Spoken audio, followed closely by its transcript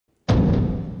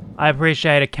I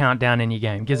appreciate a countdown in your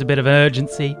game. Gives a bit of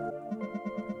urgency.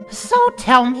 So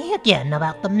tell me again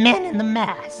about the men in the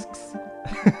masks.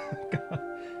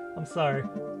 I'm sorry.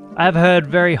 I've heard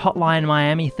very Hotline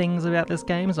Miami things about this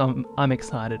game, so I'm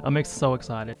excited. I'm so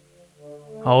excited.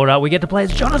 Hold up, we get to play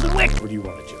as Jonathan Wick! Or do you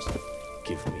want to just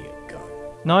give me a gun?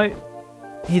 No,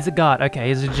 he's a guard. Okay,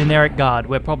 he's a generic guard.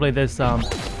 We're probably this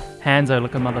Hanzo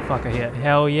looking motherfucker here.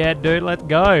 Hell yeah, dude, let's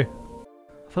go. I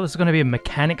thought this was going to be a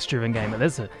mechanics driven game, but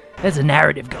there's a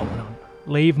narrative going on.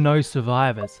 Leave no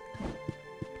survivors.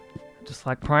 Just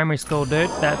like primary school, dude.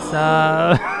 That's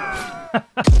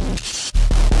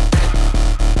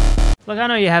Look, I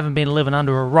know you haven't been living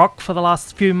under a rock for the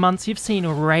last few months. You've seen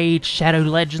Raid Shadow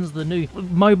Legends, the new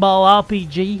mobile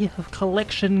RPG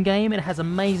collection game. It has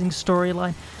amazing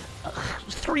storyline,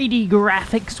 3D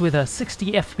graphics with a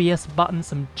 60 FPS button,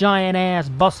 some giant-ass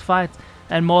boss fights,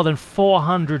 and more than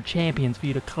 400 champions for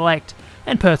you to collect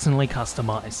and personally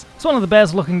customize. It's one of the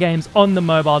best looking games on the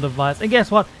mobile device, and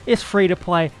guess what? It's free to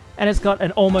play, and it's got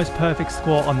an almost perfect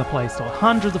score on the Play Store.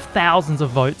 Hundreds of thousands of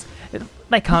votes.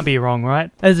 They can't be wrong, right?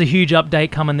 There's a huge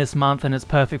update coming this month and it's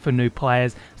perfect for new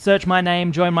players. Search my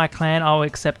name, join my clan, I'll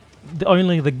accept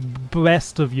only the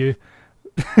best of you.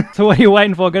 So what are you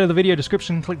waiting for? Go to the video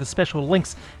description, click the special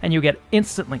links, and you'll get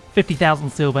instantly 50,000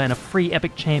 silver and a free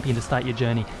epic champion to start your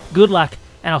journey. Good luck,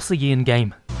 and I'll see you in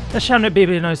game. There shall be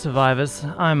no survivors.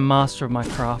 I'm master of my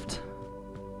craft.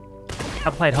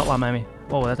 I played Hotline Miami.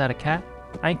 Oh, is that a cat?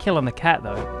 I ain't killing the cat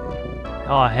though.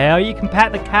 Oh hell, you can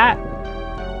pat the cat.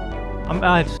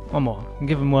 One more.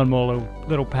 Give him one more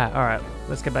little pat. Alright,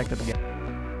 let's get back to the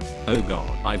game. Oh god,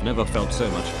 I've never felt so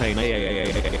much pain.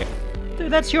 Dude,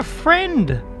 that's your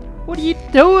friend! What are you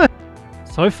doing?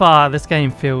 So far, this game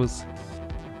feels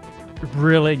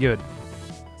really good.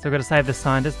 So I've got to save the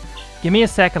scientist. Give me a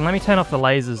second, let me turn off the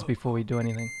lasers before we do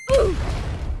anything.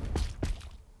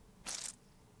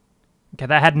 Okay,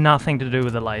 that had nothing to do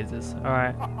with the lasers.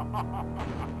 Alright.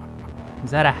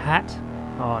 Is that a hat?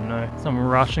 Oh no, some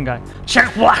Russian guy.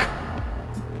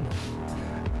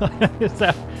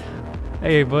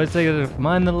 Hey boys,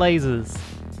 mind the lasers.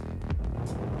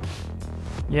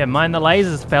 Yeah, mind the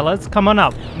lasers, fellas. Come on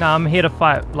up. No, I'm here to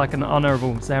fight like an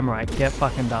honorable samurai. Get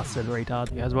fucking dusted,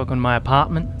 retard. You guys welcome to my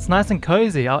apartment. It's nice and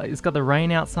cozy. It's got the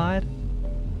rain outside.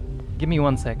 Give me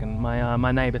 1 second.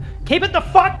 My neighbor. Keep it the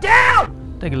fuck down!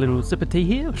 Take a little sip of tea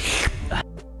here.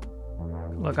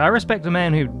 Look, I respect a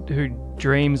man who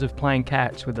dreams of playing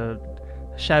catch with a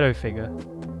shadow figure.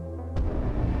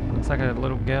 Looks like a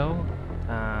little girl.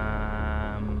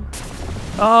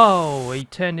 Oh, he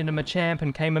turned into Machamp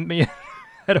and came at me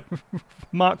at a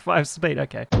Mark 5 speed.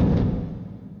 Okay.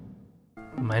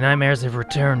 My nightmares have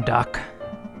returned, Doc.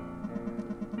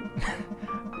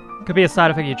 Could be a side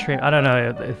effect of your trip. I don't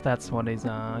know if that's what he's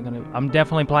gonna. I'm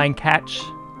definitely playing catch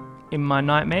in my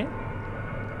nightmare,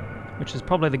 which is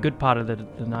probably the good part of the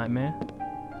nightmare.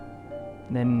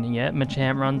 And then, yeah,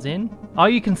 Machamp runs in. Oh,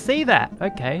 you can see that!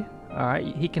 Okay.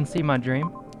 Alright, he can see my dream.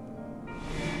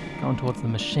 Going towards the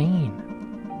machine.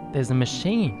 There's a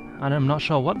machine. I'm not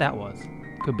sure what that was.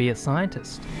 Could be a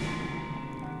scientist.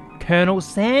 Colonel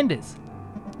Sanders!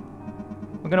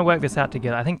 We're gonna work this out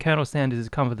together. I think Colonel Sanders has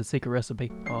come with the secret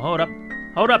recipe. Oh, hold up.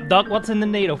 Hold up, Doc. What's in the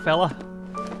needle, fella?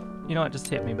 You know what? Just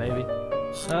hit me, baby.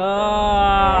 Oh,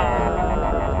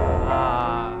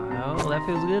 that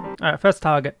feels good. Alright, first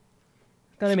target.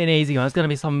 It's gonna be an easy one. It's gonna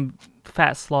be some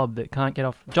fat slob that can't get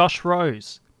off. Josh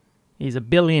Rose. He's a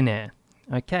billionaire.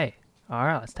 Okay.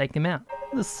 Alright, let's take him out.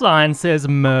 The sign says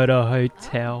Murder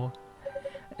Hotel.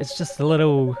 It's just a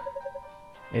little...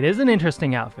 It is an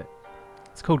interesting outfit.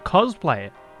 It's called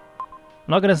Cosplay. I'm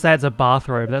not gonna say it's a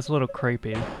bathrobe. That's a little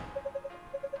creepy.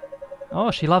 Oh,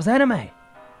 she loves anime.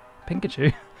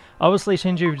 Pikachu. Obviously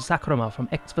Shinju Sakurama from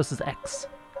X vs. X.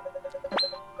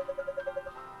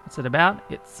 What's it about?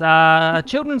 It's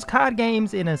children's card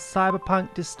games in a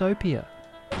cyberpunk dystopia.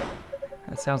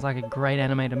 That sounds like a great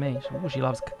anime to me. Ooh, she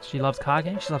loves card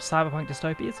games. She loves cyberpunk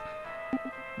dystopias.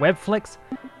 Webflix?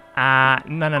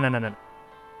 No.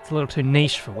 It's a little too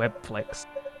niche for Webflix.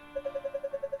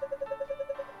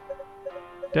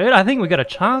 Dude, I think we got a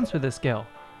chance with this girl,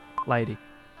 lady.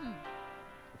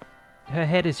 Her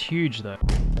head is huge though.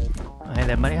 Oh, hey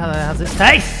there, buddy. How's this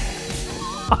taste?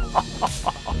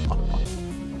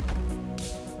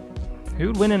 Who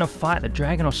would win in a fight, the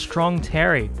dragon or Strong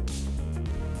Terry?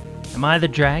 Am I the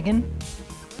dragon?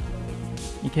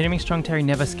 You kidding me? Strong Terry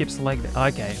never skips a leg.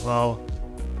 Okay, well,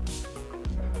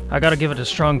 I gotta give it to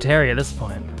Strong Terry at this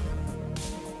point.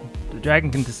 The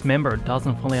dragon can dismember a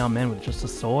dozen fully armed men with just a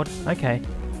sword. Okay,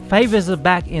 favors are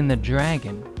back in the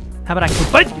dragon. How about I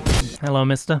kill both? Hello,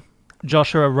 mister.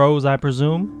 Joshua Rose, I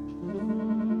presume.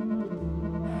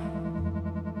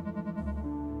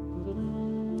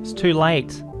 too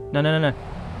late. No, no, no, no.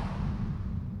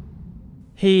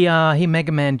 He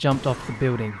Mega Man jumped off the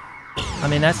building. I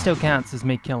mean, that still counts as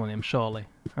me killing him, surely.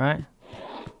 Alright?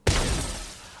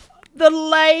 The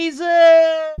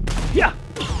laser! Yeah!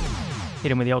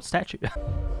 Hit him with the old statue.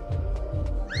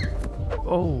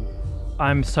 Oh,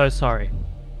 I'm so sorry.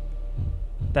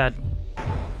 That's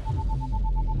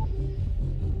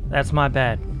my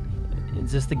bad.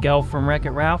 Is this the girl from Wreck-It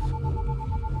Ralph?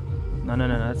 No, no,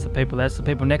 no, no, that's the people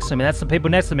next to me, that's the people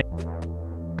next to me.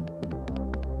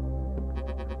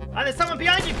 Oh, there's someone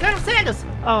behind you, Colonel Sanders!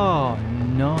 Oh,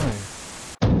 no.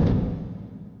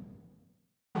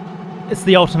 It's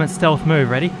the ultimate stealth move,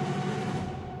 ready?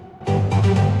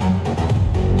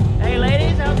 Hey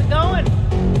ladies, how's it going?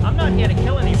 I'm not here to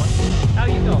kill anyone. How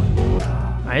you going?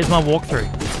 Alright, here's my walkthrough.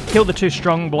 Kill the two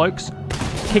strong blokes.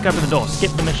 Kick open the door.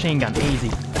 Skip the machine gun. Easy.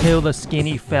 Kill the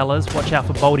skinny fellas. Watch out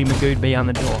for Baldy Magoo behind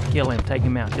the door. Kill him. Take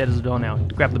him out. Dead as a door now.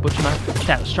 Grab the butcher knife.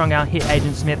 Tap the strong arm. Hit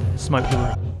Agent Smith. Smoke the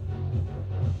room.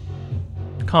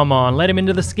 Come on. Let him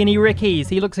into the skinny Rickies.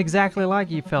 He looks exactly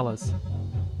like you fellas.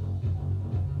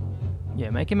 Yeah,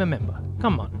 make him a member.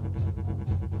 Come on.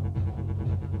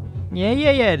 Yeah.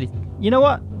 You know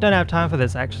what? Don't have time for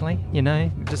this, actually. You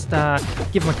know, just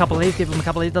give him a couple of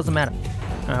these, doesn't matter.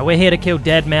 Alright, we're here to kill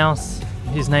Dead Mouse.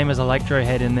 His name is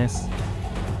Electrohead in this.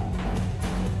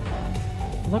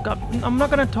 Look, I'm not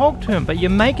going to talk to him, but you're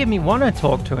making me want to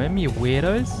talk to him, you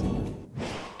weirdos.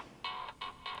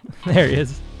 There he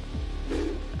is.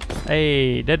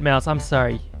 Hey, Dead Mouse, I'm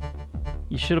sorry.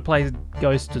 You should have played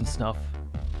Ghost and stuff.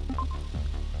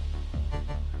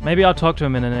 Maybe I'll talk to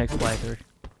him in the next playthrough.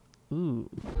 Ooh.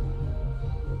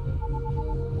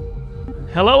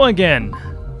 Hello again.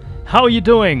 How are you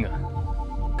doing?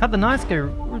 Cut the nice guy,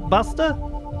 Buster?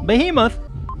 Behemoth?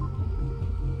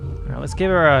 Alright, let's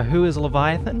give her a Who is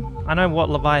Leviathan? I know what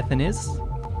Leviathan is.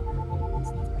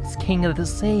 It's King of the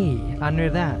Sea. I knew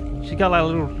that. She got like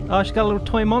little... Oh, she got little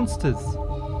toy monsters.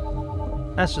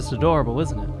 That's just adorable,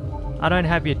 isn't it? I don't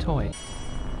have your toy.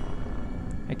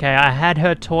 Okay, I had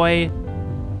her toy.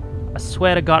 I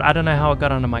swear to God, I don't know how it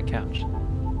got under my couch.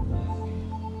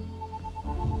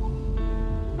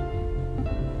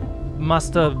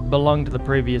 Must have belonged to the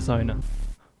previous owner.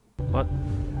 What?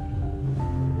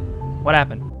 What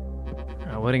happened?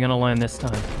 Alright, what are you gonna learn this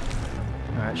time?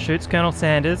 Alright, shoots Colonel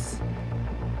Sanders.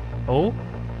 Oh.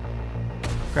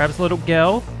 Grabs a little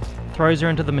girl. Throws her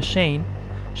into the machine.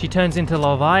 She turns into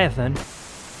Leviathan.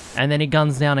 And then he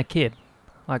guns down a kid.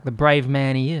 Like the brave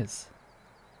man he is.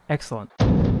 Excellent.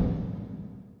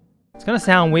 It's gonna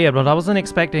sound weird, but I wasn't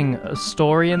expecting a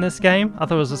story in this game. I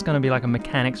thought it was just gonna be like a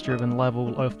mechanics-driven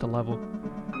level after level.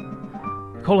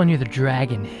 Calling you the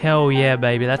Dragon. Hell yeah,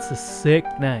 baby. That's a sick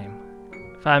name.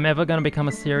 If I'm ever gonna become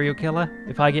a serial killer,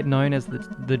 if I get known as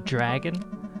the Dragon,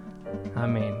 I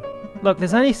mean, look,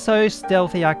 there's only so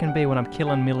stealthy I can be when I'm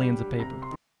killing millions of people.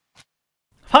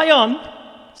 Hi on!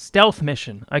 Stealth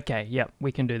mission. Okay, yep,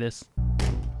 we can do this.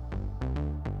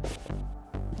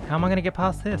 How am I gonna get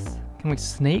past this? Can we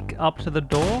sneak up to the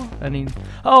door? And he...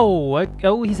 Oh,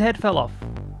 his head fell off.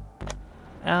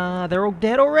 They're all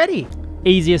dead already.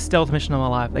 Easiest stealth mission of my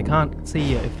life. They can't see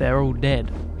you if they're all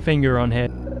dead. Finger on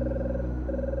head.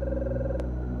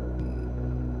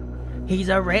 He's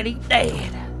already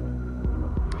dead.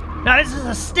 Now this is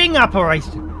a sting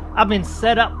operation. I've been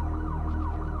set up.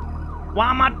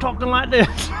 Why am I talking like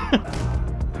this?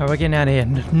 Alright, we're getting out of here.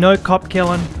 No cop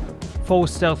killing. Full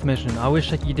stealth mission. I wish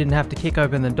that you didn't have to kick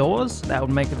open the doors. That would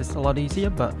make this a lot easier,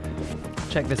 but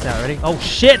check this out. Ready? Oh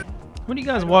shit! What are you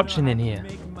guys watching in here?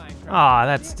 Ah,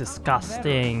 that's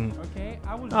disgusting.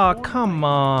 Oh, come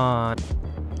on.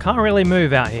 Can't really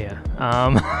move out here. I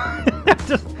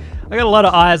got a lot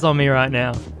of eyes on me right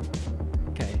now.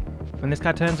 Okay. When this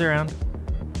guy turns around,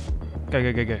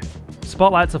 go.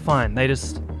 Spotlights are fine.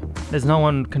 There's no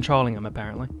one controlling them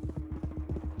apparently.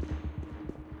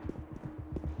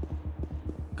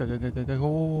 Go.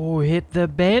 Oh, hit the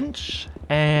bench.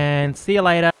 And see you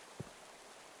later.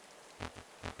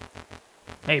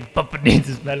 Hey, Papa needs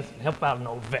his medicine. Help out an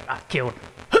old vet I killed.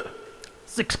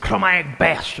 6 chromatic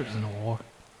bastards in the war.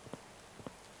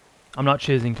 I'm not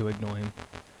choosing to ignore him.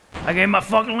 I gave my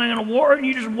fucking land a war and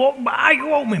you just walked by.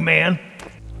 You owe me, man.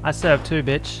 I served too,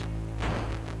 bitch.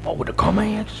 Oh, with the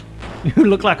commands? You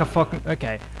look like a fucking...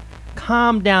 Okay.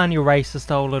 Calm down, you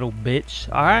racist old little bitch,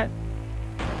 alright?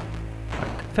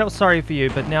 I felt sorry for you,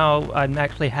 but now I'm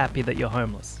actually happy that you're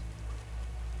homeless.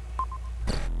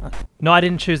 No, I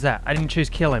didn't choose that. I didn't choose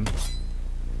kill him.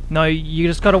 No, you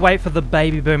just gotta wait for the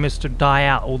baby boomers to die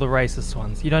out, all the racist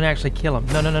ones. You don't actually kill them.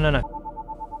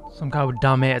 No. Some guy with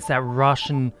dumb hair. It's that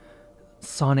Russian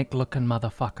Sonic-looking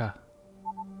motherfucker.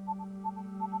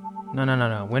 No, no, no,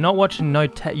 no. We're not watching no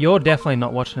tape. You're definitely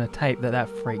not watching a tape that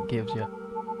freak gives you.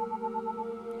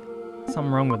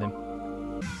 Something wrong with him.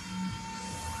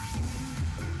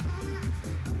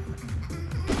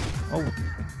 Oh.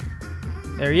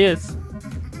 There he is.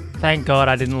 Thank God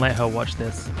I didn't let her watch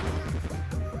this.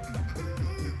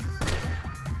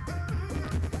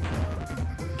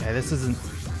 Okay, this isn't...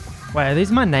 Wait, are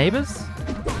these my neighbors?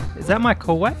 Is that my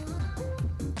hallway?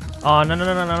 Oh, no, no,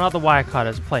 no, no, no, not the wire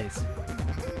cutters, please.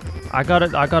 I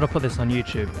gotta put this on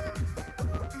YouTube.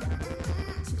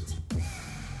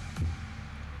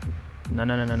 No,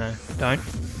 no, no, no, no.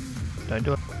 Don't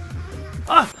do it.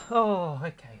 Oh, oh,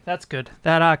 okay, that's good.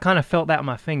 That I kind of felt that in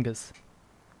my fingers.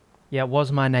 Yeah, it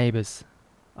was my neighbors.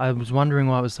 I was wondering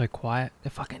why it was so quiet. They're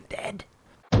fucking dead.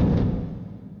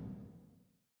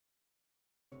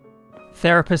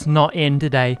 Therapist not in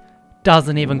today.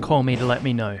 Doesn't even call me to let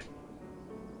me know.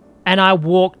 And I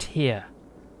walked here.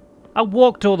 I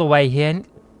walked all the way here, and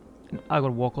I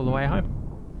gotta walk all the way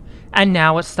home. And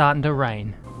now it's starting to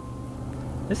rain.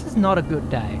 This is not a good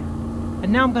day.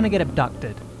 And now I'm gonna get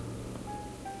abducted.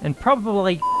 And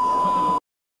probably...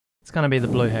 It's gonna be the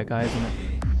blue hair guy, isn't it?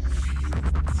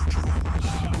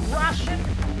 Russian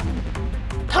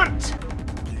cunt!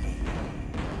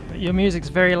 Your music's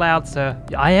very loud, sir.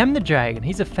 I am the dragon.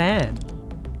 He's a fan.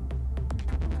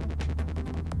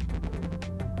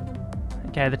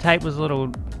 Okay, the tape was a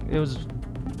little... It was...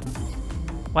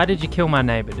 Why did you kill my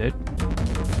neighbor, dude?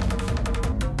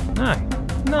 No.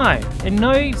 No. In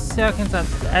no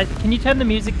circumstances... can you turn the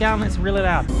music down? It's really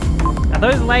loud. Are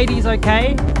those ladies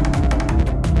okay?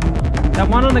 That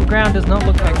one on the ground does not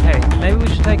look okay. Maybe we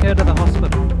should take her to the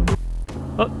hospital.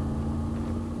 Oh.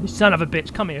 You son of a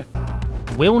bitch, come here.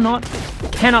 Will not,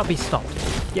 cannot be stopped.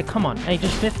 Yeah, come on.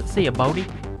 Agent Smith, see ya, Baldy.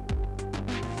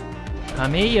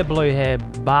 Come here, you blue hair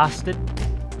bastard.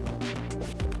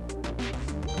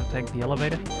 I'll take the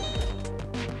elevator.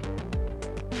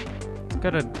 Let's go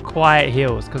to Quiet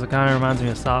Hills, because it kind of reminds me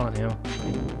of Silent Hill.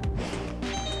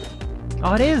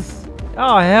 Oh, it is!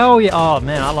 Oh, hell yeah! Oh,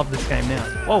 man, I love this game now.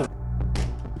 Whoa!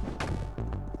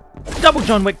 Double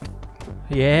John Wick!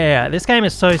 Yeah, this game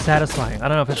is so satisfying. I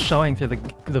don't know if it's showing through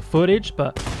the footage,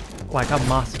 but like I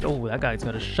must. Oh, that guy's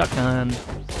got a shotgun.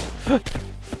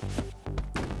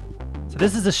 So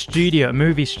this is a studio, a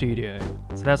movie studio.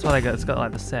 So that's why it's got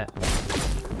like the set.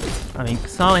 I mean,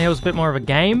 Silent Hill's a bit more of a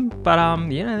game, but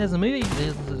you know, there's a movie.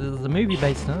 There's a movie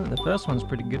based on it. The first one's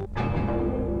pretty good.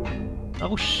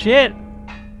 Oh shit!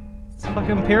 It's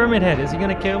fucking Pyramid Head. Is he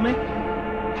gonna kill me?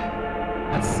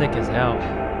 That's sick as hell.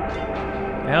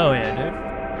 Hell yeah, dude.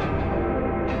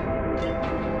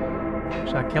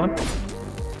 Should I kill him?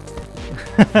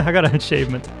 I got an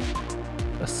achievement.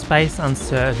 A Space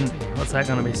Uncertainty. What's that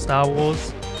gonna be? Star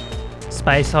Wars?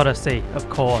 Space Odyssey, of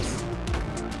course.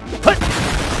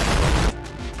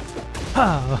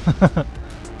 Oh.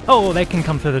 Oh, they can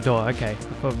come through the door. Okay.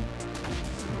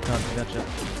 Gotcha.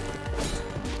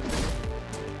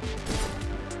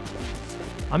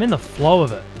 I'm in the flow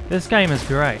of it. This game is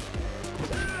great.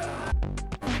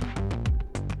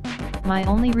 My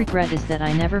only regret is that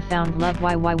I never found love.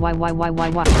 Why?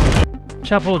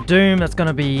 Chapel of Doom, that's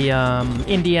gonna be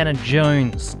Indiana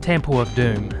Jones, Temple of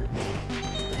Doom.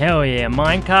 Hell yeah,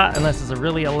 minecart, unless it's a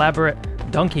really elaborate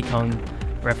Donkey Kong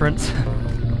reference.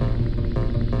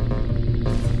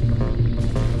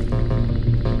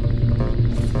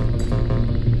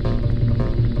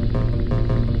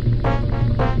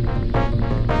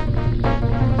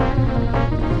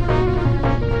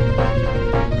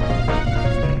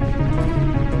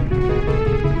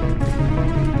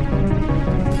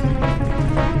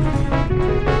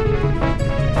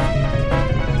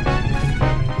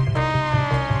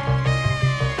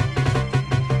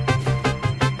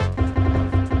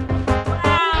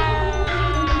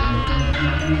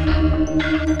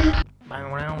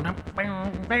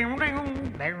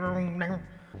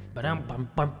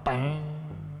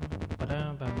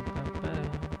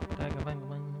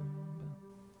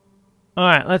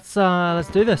 Alright, let's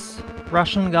do this.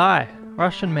 Russian guy.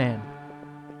 Russian man.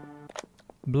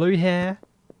 Blue hair.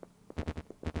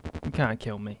 You can't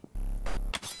kill me.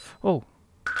 Oh.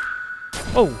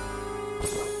 Oh!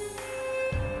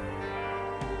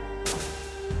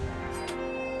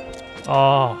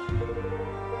 Oh.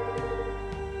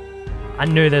 I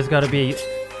knew there's gotta be...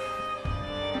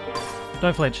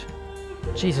 Don't flinch.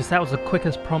 Jesus, that was the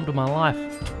quickest prompt of my life.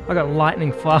 I got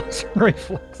lightning fast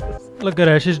reflexes. Look at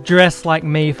her, she's dressed like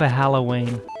me for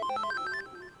Halloween.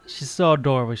 She's so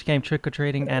adorable. She came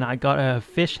trick-or-treating and I got her a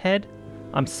fish head.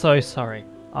 I'm so sorry.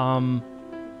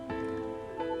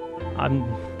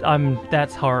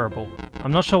 That's horrible.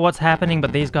 I'm not sure what's happening,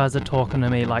 but these guys are talking to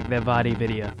me like they're Vardy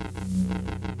video.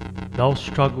 Thou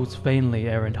struggles vainly,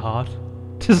 errant heart.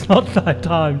 'Tis not thy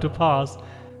time to pass.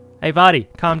 Hey, Vardy,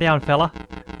 calm down, fella.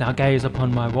 Now gaze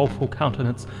upon my woeful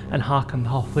countenance, and hearken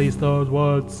thou these those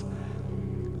words.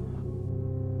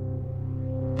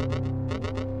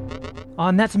 Oh,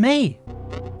 and that's me!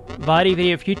 Vardy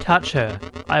V, if you touch her,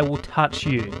 I will touch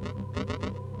you.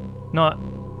 Not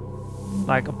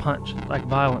like a punch, like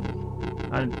violent.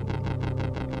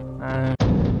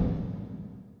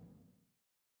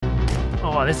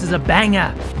 Oh, this is a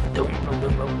banger!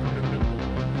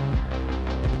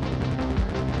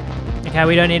 Okay,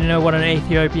 we don't need to know what an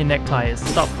Ethiopian necktie is.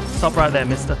 Stop right there,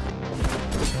 mister.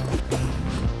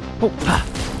 Oh, ah.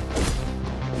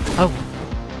 Oh.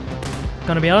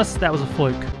 Gonna be honest, that was a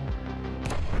fluke.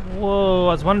 Whoa,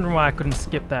 I was wondering why I couldn't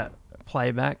skip that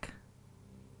playback.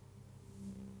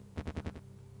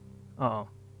 Uh oh.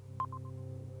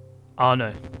 Oh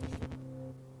no.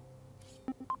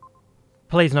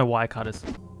 Please no wire cutters.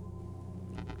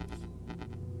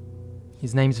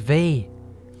 His name's V.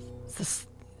 That's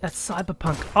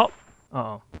cyberpunk. Oh. Uh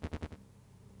oh.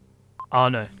 Oh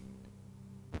no.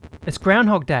 It's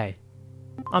Groundhog Day.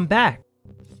 I'm back.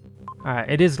 Alright,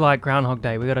 it is like Groundhog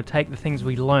Day. We gotta take the things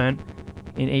we learnt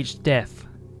in each death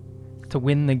to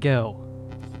win the girl.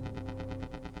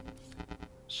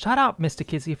 Shut up, Mr.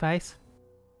 Kissy Face.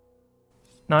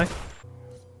 No.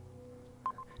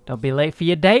 Don't be late for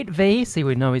your date, V. See,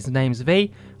 we know his name's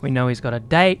V. We know he's got a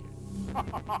date.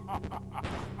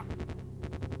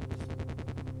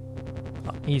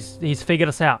 Oh, he's figured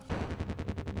us out.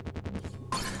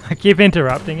 I keep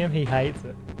interrupting him. He hates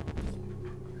it.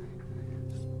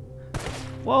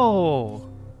 Whoa.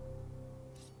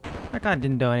 That guy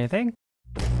didn't do anything.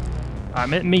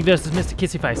 Alright, me versus Mr.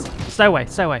 Kissy Face. Stay away,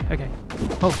 okay.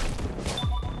 Oh.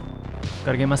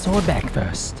 Gotta get my sword back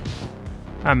first.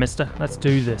 Alright, mister, let's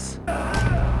do this.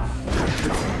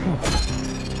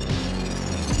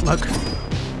 Look.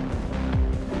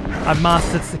 I've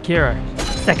mastered Sekiro.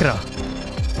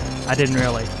 I didn't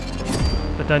really.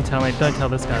 But don't tell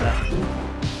this guy that.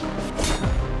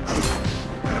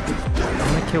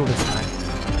 I'm gonna kill this guy.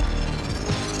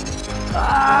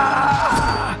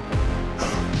 Ah!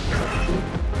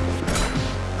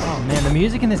 Oh man, the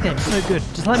music in this game is so good.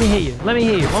 Just let me hit you. Let me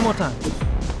hit you one more time.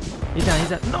 He's down, he's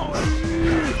down. No!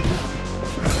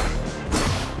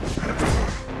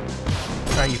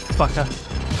 Oh, you fucker.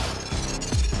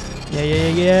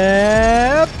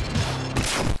 Yeah.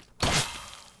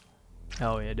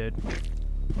 Hell yeah, dude.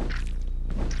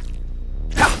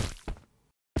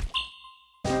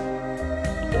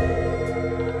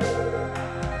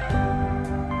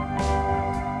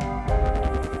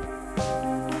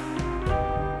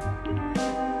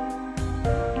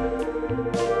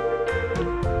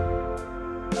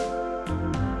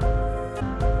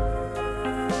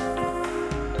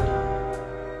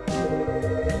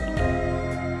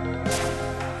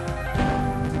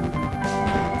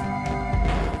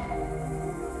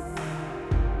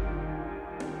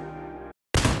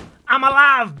 I'm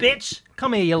alive, bitch!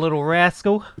 Come here, you little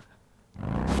rascal.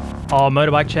 Oh,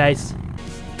 motorbike chase.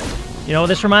 You know what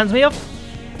this reminds me of?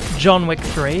 John Wick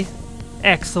 3.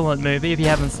 Excellent movie if you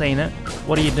haven't seen it.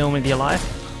 What are you doing with your life?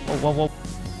 Whoa.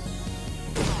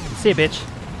 See ya, bitch.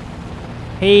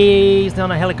 He's on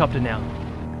a helicopter now.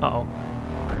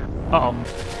 Uh-oh.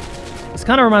 This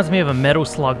kind of reminds me of a Metal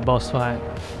Slug boss fight.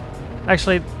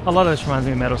 Actually, a lot of this reminds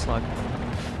me of Metal Slug.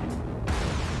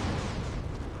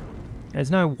 There's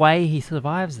no way he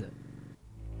survives it.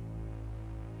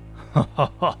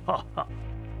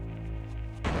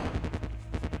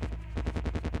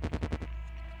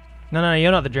 No,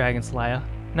 you're not the Dragon Slayer.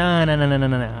 No.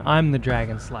 I'm the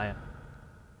Dragon Slayer.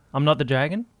 I'm not the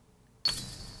dragon?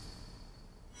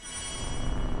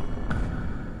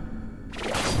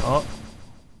 Oh.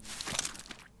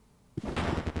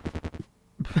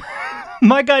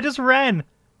 My guy just ran!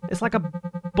 It's like a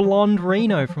blonde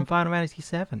Reno from Final Fantasy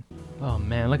VII. Oh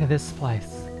man, look at this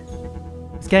place.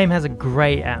 This game has a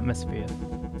great atmosphere.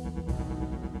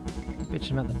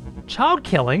 Bitching about the child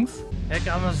killings? Here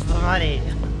comes the money.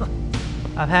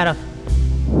 I've had a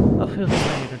filthy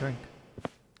money to drink.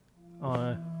 Oh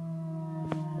no.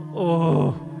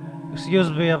 Oh, excuse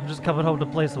me, I'm just coming home to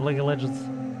play some League of Legends.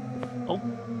 Oh.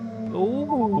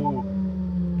 Ooh.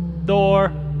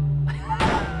 Door.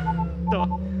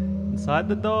 Door. Inside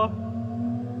the door.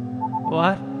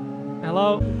 What?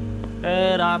 Hello?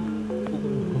 And I'm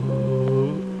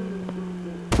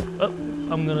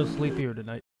gonna sleep here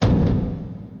tonight.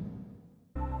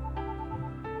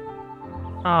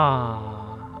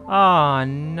 Oh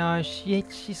no, she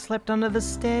slept under the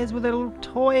stairs with a little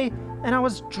toy and I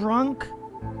was drunk?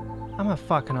 I'm a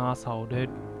fucking asshole,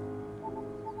 dude.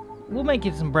 We'll make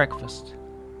you some breakfast.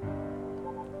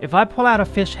 If I pull out a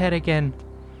fish head again,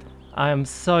 I am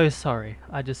so sorry.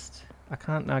 I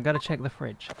can't. I gotta check the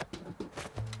fridge.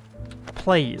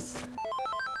 Please.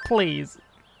 Please.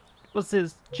 What's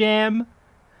this? Jam?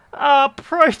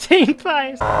 Protein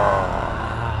paste!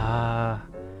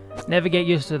 Never get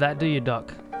used to that, do you,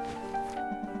 Doc?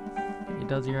 He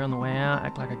does here on the way out,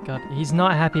 act like a god. He's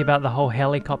not happy about the whole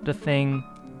helicopter thing.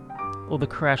 Or the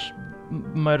crash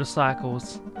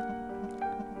motorcycles.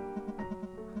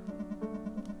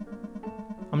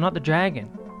 I'm not the dragon.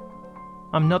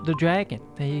 I'm not the dragon.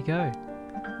 There you go.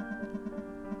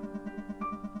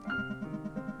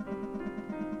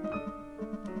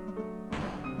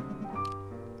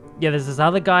 Yeah, there's this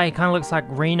other guy, he kind of looks like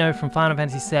Reno from Final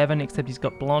Fantasy VII, except he's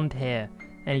got blonde hair.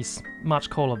 And he's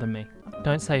much cooler than me.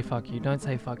 Don't say fuck you, don't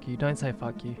say fuck you, don't say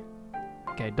fuck you.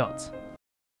 Okay, dots.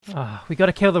 We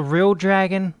gotta kill the real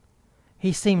dragon.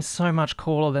 He seems so much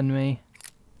cooler than me.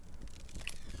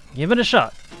 Give it a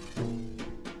shot.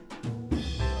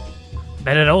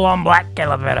 Bet it all on black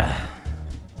elevator.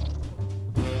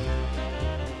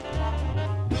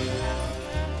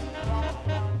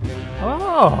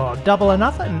 Oh, double or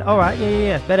nothing. Alright,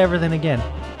 yeah. Bet everything again.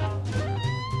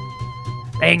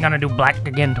 They ain't gonna do black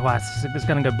again twice. It's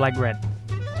gonna go black-red.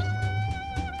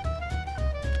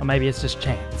 Or maybe it's just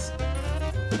chance.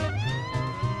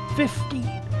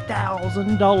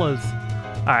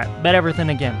 $50,000. Alright, bet everything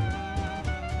again.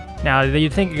 Now,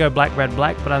 you'd think it'd go black, red,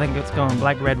 black, but I think it's going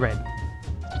black, red, red.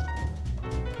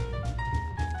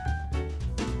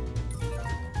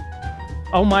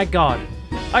 Oh my god.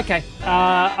 Okay,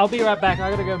 I'll be right back. I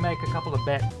gotta go make a couple of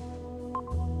bets.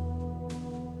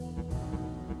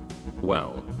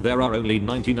 Well, there are only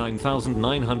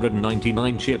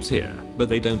 99,999 ships here, but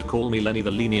they don't call me Lenny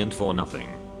the Lenient for nothing.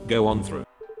 Go on through.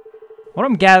 What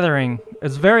I'm gathering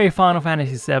is very Final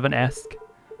Fantasy VII-esque.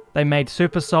 They made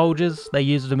super soldiers, they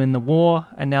used them in the war,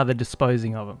 and now they're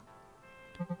disposing of them.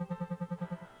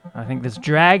 I think this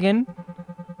dragon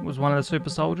was one of the super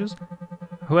soldiers.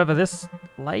 Whoever this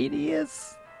lady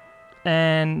is.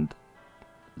 And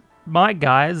my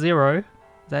guy, Zero. Is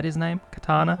that his name?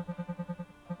 Katana?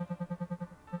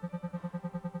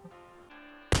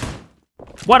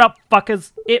 What up,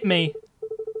 fuckers? Hit me.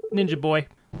 Ninja boy.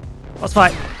 Let's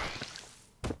fight.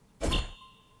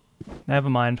 Never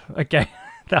mind. Okay.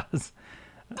 That was...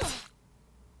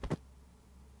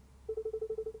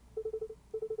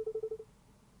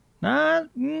 Nah,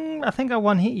 I think I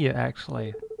one-hit you,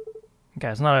 actually. Okay,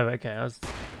 it's not over. Okay, I was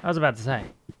about to say.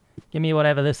 Give me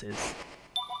whatever this is.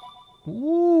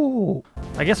 Ooh.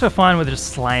 I guess we're fine with just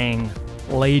slaying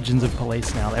legions of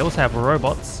police now. They also have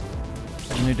robots,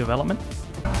 which is a new development.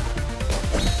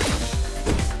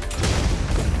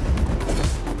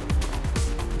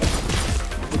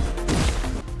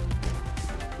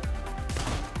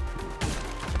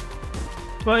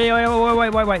 Wait.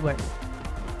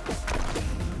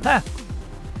 Ah!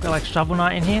 Got like Shovel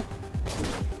Knight in here.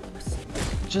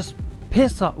 Just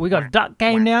piss off. We got a duck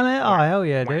game down there? Oh, hell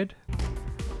yeah, dude.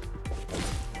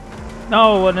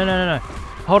 No.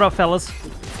 Hold up, fellas.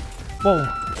 Whoa.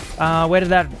 Where did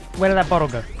that bottle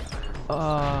go?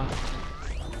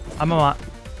 I'm a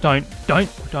Don't.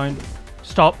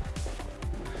 Stop.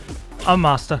 I'm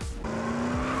master.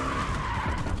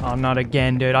 Oh, not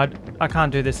again, dude. I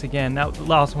can't do this again. That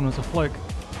last one was a fluke.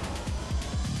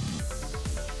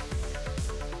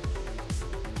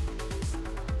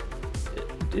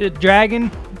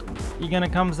 Dragon, you gonna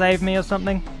come save me or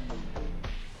something?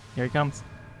 Here he comes.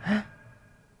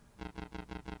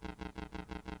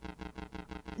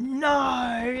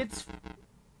 No, it's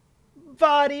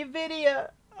Vardy Video.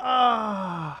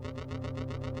 Ah.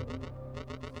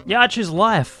 Yeah, I choose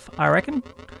life, I reckon.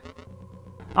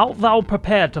 Art thou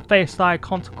prepared to face thy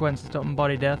consequences to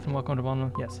embody death and welcome to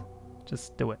honor? Yes,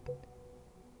 just do it.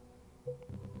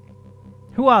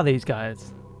 Who are these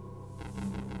guys?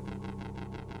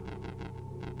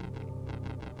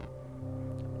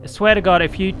 I swear to God,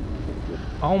 if you...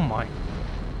 Oh my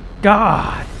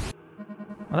God!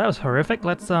 Well, that was horrific.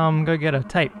 Let's go get a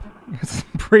tape. Some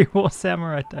pre-war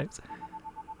samurai tapes.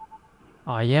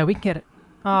 Oh yeah, we can get it.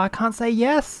 Oh, I can't say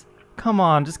yes. Come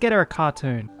on, just get her a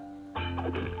cartoon.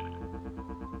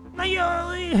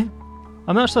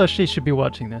 I'm not sure she should be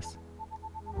watching this.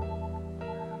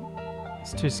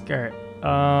 It's too scary.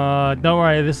 Don't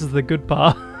worry, this is the good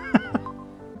part.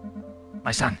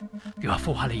 My son, you are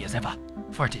foolhardy as ever,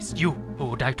 for it is you who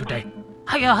will die today.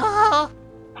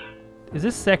 Is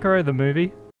this Sekiro the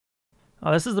movie?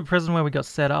 Oh, this is the prison where we got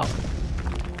set up.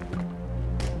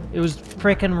 It was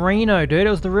frickin' Reno, dude.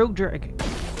 It was the real dragon.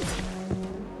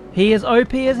 He is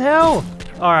OP as hell.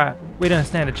 Alright, we don't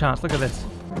stand a chance. Look at this.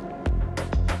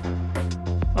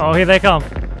 Oh, here they come.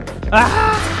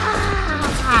 Ah!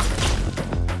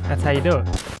 That's how you do it.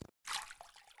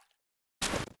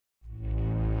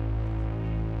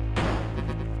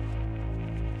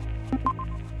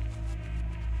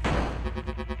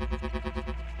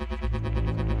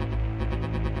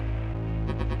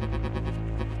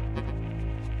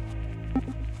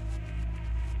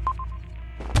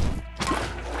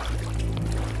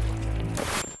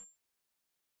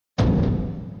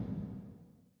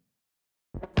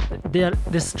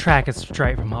 This track is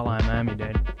straight from Hotline Miami,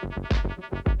 dude.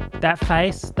 That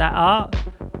face, that art.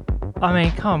 I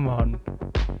mean, come on.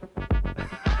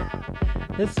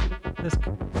 Is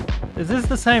this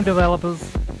the same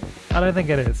developers? I don't think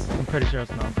it is. I'm pretty sure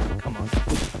it's not. Come on.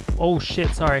 Oh shit,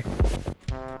 sorry.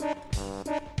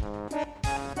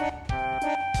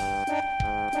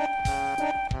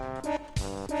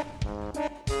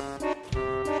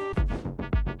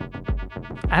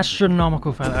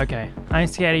 Astronomical failure. Okay. I ain't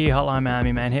scared of you, Hotline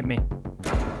Miami, man. Hit me.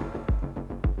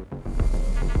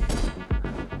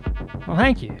 Well,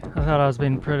 thank you. I thought I was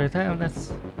being pretty...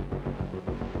 That's...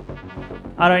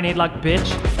 I don't need luck,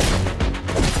 bitch.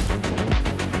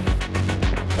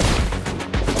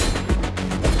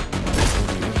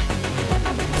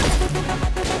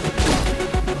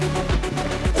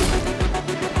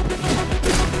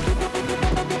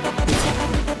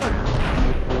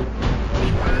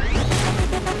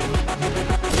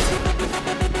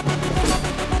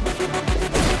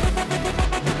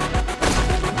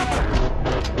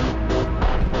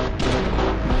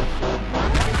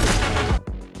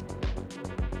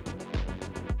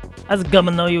 As a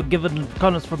governor, you're given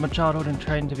condoms from a childhood and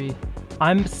trained to be...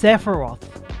 I'm Sephiroth.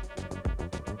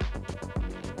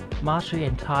 Mastery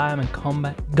in time and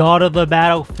combat. God of the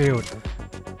battlefield.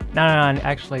 No,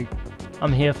 actually,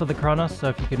 I'm here for the Kronos, so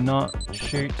if you could not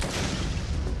shoot...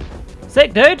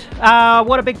 Sick, dude!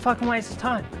 What a big fucking waste of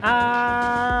time.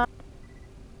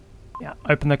 Yeah,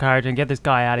 open the carriage and get this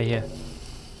guy out of here.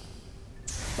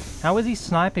 How is he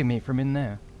sniping me from in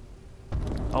there?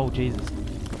 Oh, Jesus.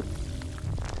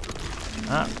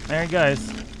 Ah, there he goes.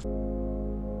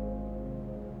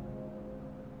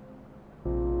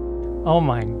 Oh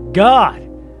my god!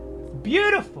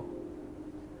 Beautiful!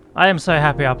 I am so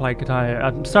happy I played Katana.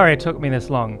 I'm sorry it took me this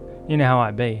long. You know how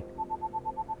I be.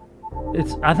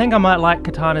 I think I might like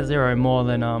Katana ZERO more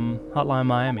than Hotline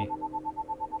Miami.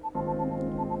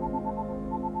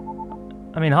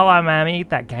 I mean, Hotline Miami,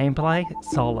 that gameplay,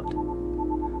 it's solid.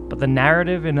 But the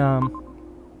narrative in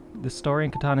the story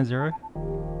in Katana ZERO,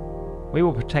 we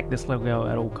will protect this little girl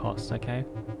at all costs, okay?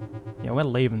 Yeah, we're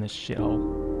leaving this shithole.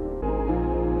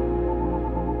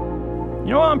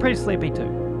 You know what? I'm pretty sleepy too.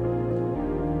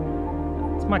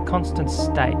 It's my constant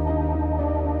state.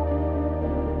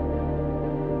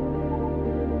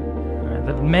 Alright,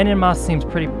 the men in masks seem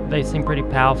pretty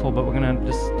powerful, but we're gonna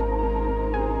just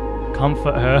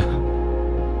comfort her.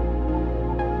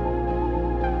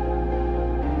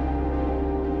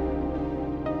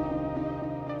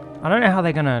 I don't know how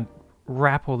they're gonna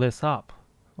wrap all this up.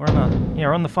 We're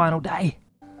on the final day.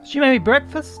 She made me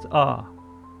breakfast? Oh.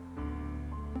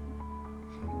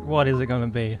 What is it gonna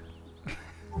be?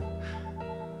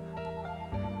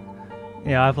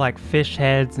 Yeah, I have like fish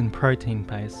heads and protein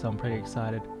paste, so I'm pretty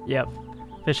excited. Yep,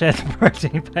 fish heads and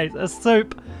protein paste. A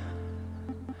soup!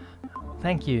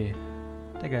 Thank you.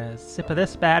 Take a sip of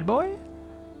this bad boy.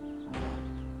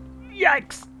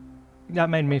 Yikes! That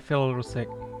made me feel a little sick.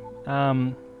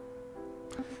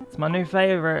 It's my new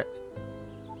favorite.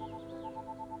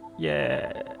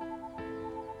 Yeah.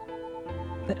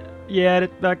 Yeah,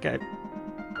 okay.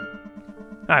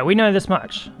 Alright, we know this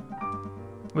much.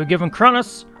 We're given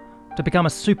Kronos to become a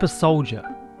super soldier.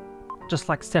 Just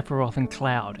like Sephiroth and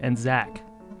Cloud and Zack.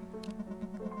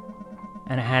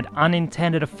 And it had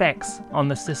unintended effects on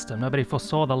the system. Nobody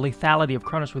foresaw the lethality of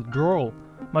Kronos' withdrawal.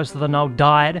 Most of the null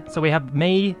died, so we have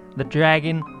me, the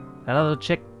dragon, that other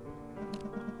chick.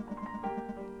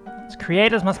 Its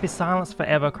creators must be silenced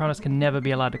forever. Kronos can never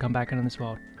be allowed to come back into this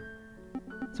world.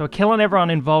 So we're killing everyone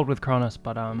involved with Kronos,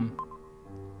 but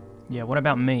yeah, what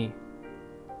about me?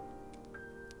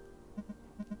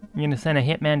 You gonna send a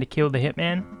hitman to kill the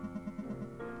hitman?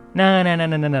 No.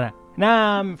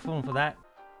 Nah, I'm falling for that.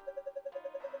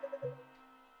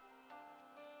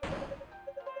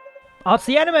 Oh, it's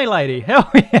the anime lady! Hell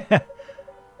yeah!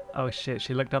 Oh shit,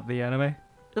 she looked up the anime.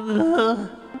 Ugh.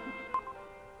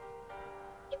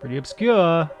 It's pretty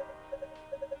obscure.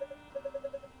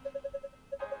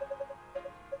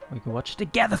 We can watch it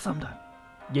together sometime.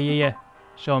 Yeah.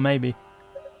 Sure, maybe.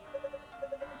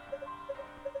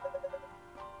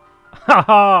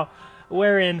 Haha!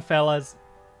 We're in, fellas.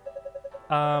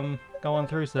 Go on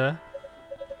through, sir.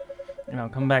 And I'll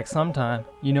come back sometime.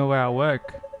 You know where I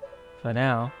work. For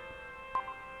now.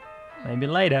 Maybe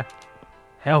later.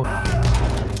 Hell.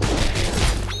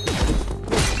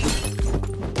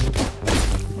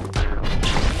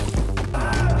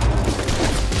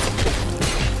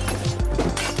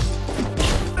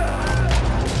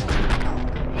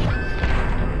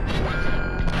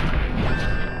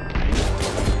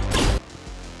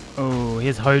 Oh,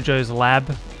 here's Hojo's lab.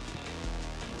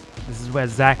 This is where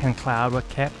Zack and Cloud were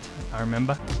kept, I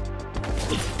remember.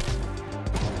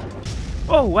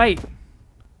 Oh, wait!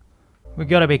 We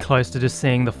gotta be close to just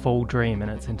seeing the full dream in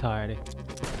its entirety.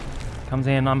 Comes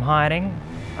in, I'm hiding.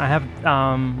 I have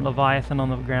Leviathan on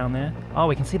the ground there. Oh,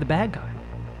 we can see the bad guy.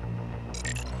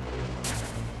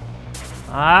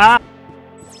 Ah!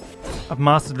 I've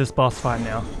mastered this boss fight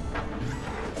now.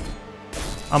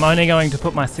 I'm only going to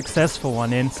put my successful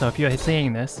one in, so if you're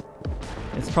seeing this,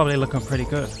 it's probably looking pretty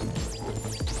good.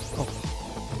 Oh.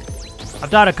 I've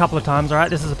died a couple of times, alright?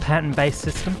 This is a pattern-based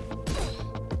system.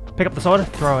 Pick up the sword,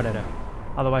 throw it at her.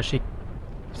 Otherwise she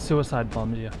suicide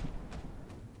bombs you.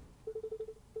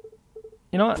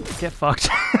 You know what? Get fucked.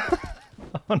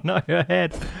 Oh no, your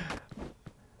head.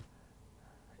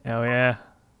 Oh yeah.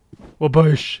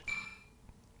 Waboosh.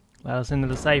 Let us into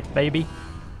the safe, baby.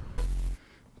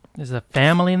 There's a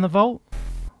family in the vault?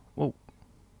 Whoa.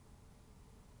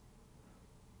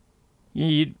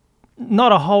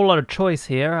 Not a whole lot of choice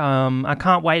here. I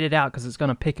can't wait it out because it's going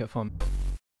to pick it for me.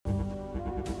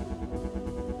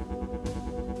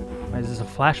 Wait, is this a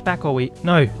flashback or we...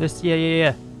 No, this...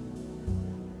 Yeah.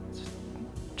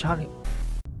 Charlie...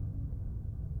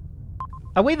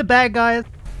 Are we the bad guys?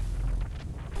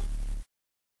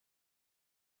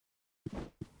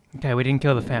 Okay, we didn't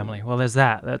kill the family. Well, there's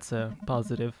that. That's a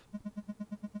positive.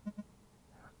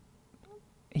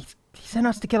 He sent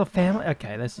us to kill a family?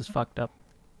 Okay, this is fucked up.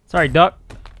 Sorry, Doc.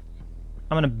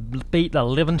 I'm gonna beat the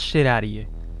living shit out of you.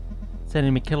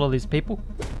 Sending me kill all these people?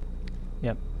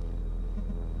 Yep.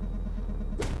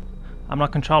 I'm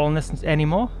not controlling this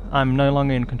anymore. I'm no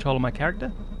longer in control of my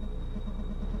character.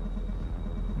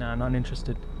 No, not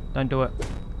interested. Don't do it.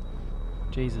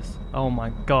 Jesus. Oh my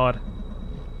god.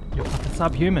 You're fucking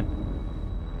subhuman.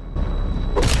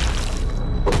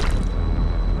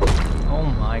 Oh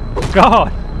my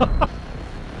god.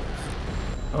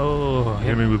 Oh,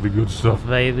 Hit me with the good stuff.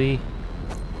 baby.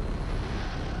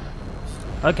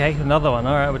 Okay, another one.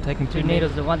 Alright, we're taking two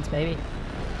needles at once, baby.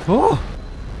 Oh.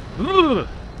 Ugh.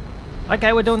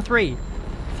 Okay, we're doing 3.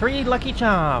 3 Lucky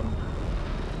Charm.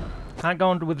 Can't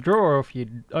go into withdrawal if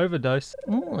you overdose.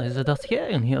 Oh, there's a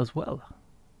dossier in here as well.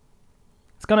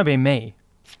 It's gonna be me.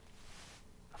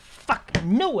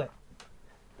 Fucking knew it!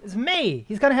 It's me!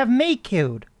 He's gonna have me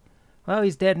killed! Well,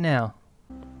 he's dead now.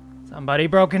 Somebody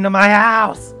broke into my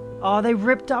house! Oh, they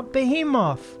ripped up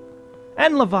Behemoth!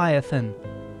 And Leviathan!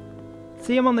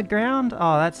 See him on the ground?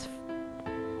 Oh, that's...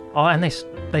 Oh, and they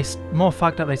more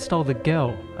fucked up, they stole the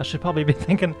girl. I should probably be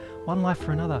thinking, one life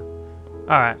for another.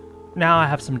 Alright, now I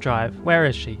have some drive. Where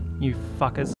is she, you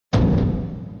fuckers?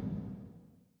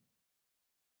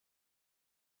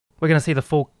 We're gonna see the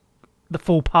full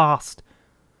past.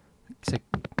 So,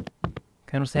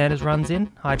 Colonel Sanders runs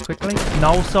in, hide quickly.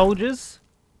 Null soldiers.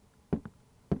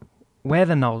 We're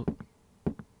the Null.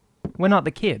 We're not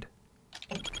the kid.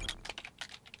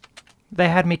 They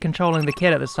had me controlling the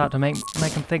kid at the start to make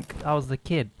him think I was the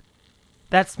kid.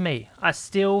 That's me. I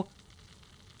steal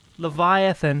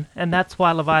Leviathan, and that's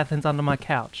why Leviathan's under my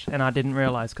couch. And I didn't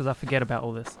realize because I forget about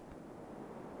all this.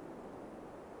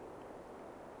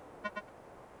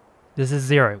 This is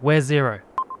Zero. Where's Zero?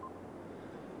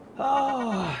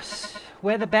 Oh,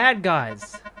 we're the bad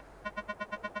guys.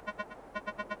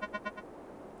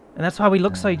 And that's why we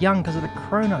look so young, because of the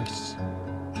Chronos.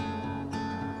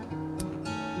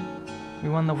 We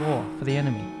won the war for the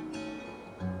enemy.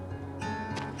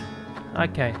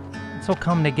 Okay, it's all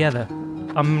come together.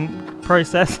 I'm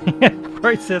processing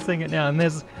it now. And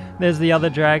there's the other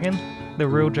dragon, the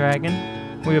real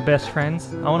dragon. We were best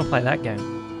friends. I want to play that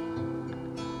game.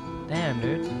 Damn,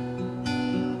 dude.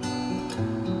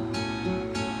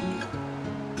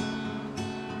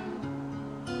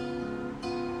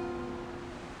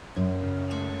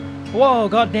 Whoa,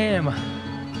 goddamn.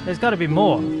 There's got to be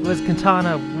more. There's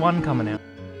Katana 1 coming out.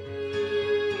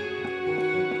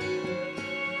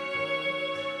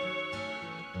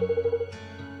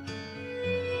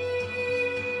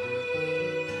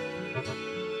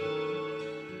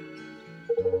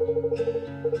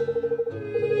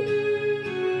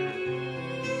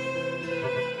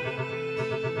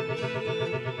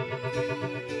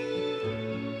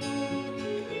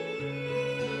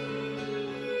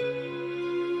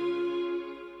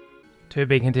 To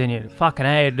be continued. Fucking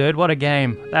A, dude. What a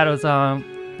game. That was,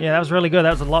 yeah, that was really good.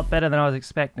 That was a lot better than I was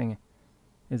expecting.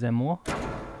 Is there more?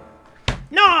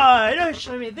 No, don't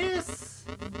show me this.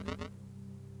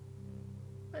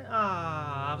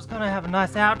 Ah, I was gonna have a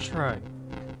nice outro.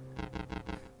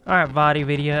 Alright, Vardy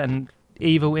Video and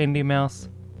evil Indeimaus.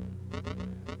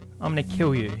 I'm gonna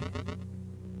kill you.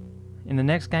 In the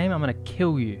next game, I'm gonna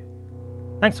kill you.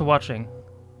 Thanks for watching.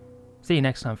 See you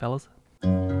next time, fellas.